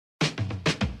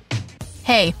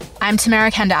Hey, I'm Tamara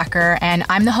Kandaker, and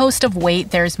I'm the host of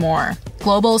Wait, There's More,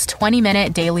 Global's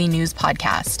 20-minute daily news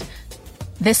podcast.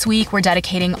 This week, we're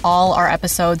dedicating all our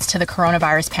episodes to the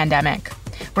coronavirus pandemic.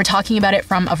 We're talking about it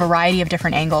from a variety of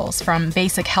different angles, from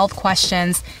basic health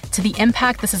questions to the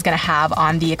impact this is going to have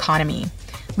on the economy.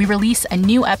 We release a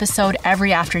new episode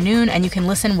every afternoon, and you can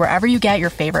listen wherever you get your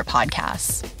favorite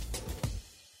podcasts.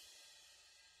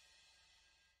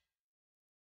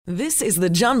 This is the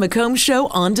John McComb Show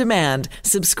on demand.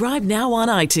 Subscribe now on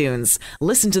iTunes.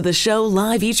 Listen to the show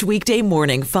live each weekday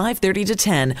morning, 5:30 to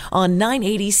 10 on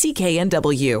 980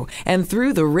 CKNW and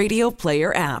through the Radio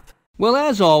Player app. Well,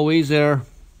 as always, there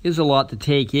is a lot to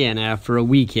take in after a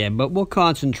weekend, but we'll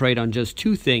concentrate on just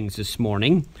two things this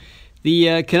morning.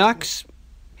 The Canucks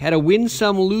had a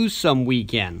win-some, lose-some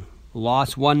weekend.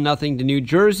 Lost 1-0 to New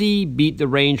Jersey, beat the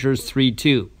Rangers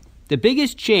 3-2. The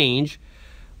biggest change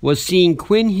was seeing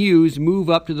Quinn Hughes move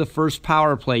up to the first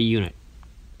power play unit.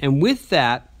 And with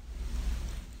that,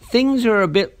 things are a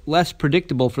bit less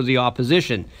predictable for the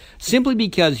opposition, simply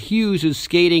because Hughes'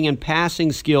 skating and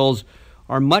passing skills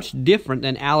are much different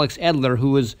than Alex Edler,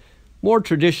 who is more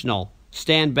traditional,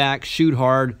 stand back, shoot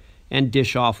hard, and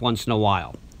dish off once in a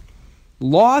while.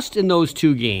 Lost in those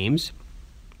two games,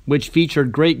 which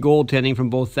featured great goaltending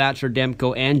from both Thatcher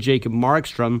Demko and Jacob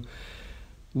Markstrom,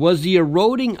 was the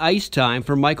eroding ice time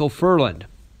for Michael Furland.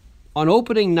 On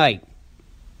opening night,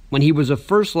 when he was a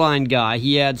first-line guy,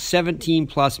 he had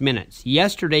 17-plus minutes.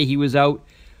 Yesterday, he was out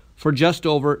for just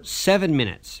over 7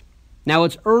 minutes. Now,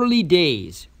 it's early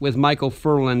days with Michael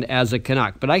Furland as a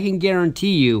Canuck, but I can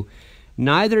guarantee you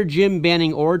neither Jim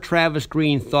Benning or Travis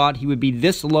Green thought he would be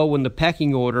this low in the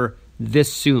pecking order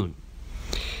this soon.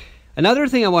 Another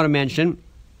thing I want to mention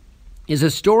is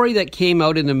a story that came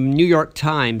out in the New York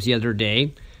Times the other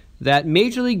day that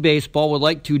Major League Baseball would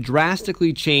like to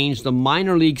drastically change the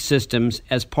minor league systems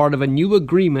as part of a new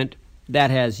agreement that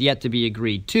has yet to be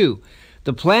agreed to.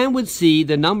 The plan would see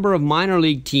the number of minor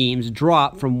league teams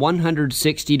drop from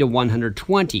 160 to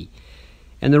 120.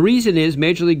 And the reason is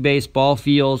Major League Baseball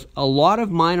feels a lot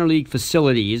of minor league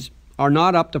facilities are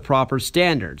not up to proper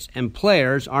standards and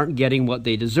players aren't getting what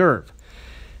they deserve.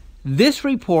 This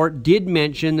report did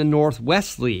mention the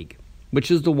Northwest League,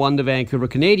 which is the one the Vancouver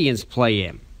Canadians play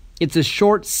in. It's a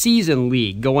short season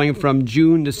league going from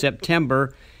June to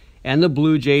September, and the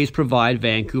Blue Jays provide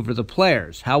Vancouver the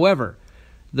players. However,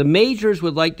 the majors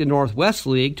would like the Northwest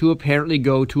League to apparently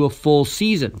go to a full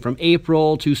season from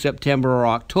April to September or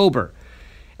October.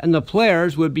 And the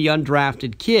players would be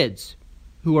undrafted kids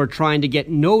who are trying to get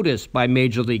noticed by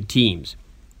major league teams.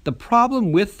 The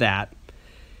problem with that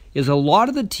is a lot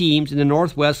of the teams in the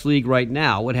Northwest League right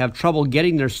now would have trouble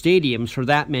getting their stadiums for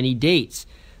that many dates,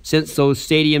 since those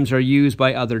stadiums are used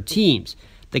by other teams.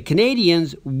 The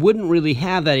Canadians wouldn't really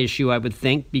have that issue, I would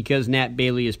think, because Nat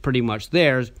Bailey is pretty much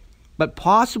theirs, but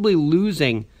possibly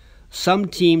losing some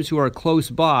teams who are close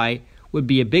by would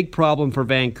be a big problem for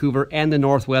Vancouver and the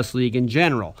Northwest League in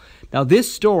general. Now,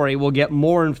 this story will get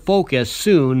more in focus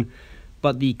soon,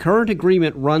 but the current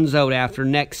agreement runs out after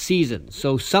next season,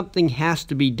 so something has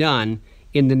to be done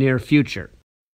in the near future.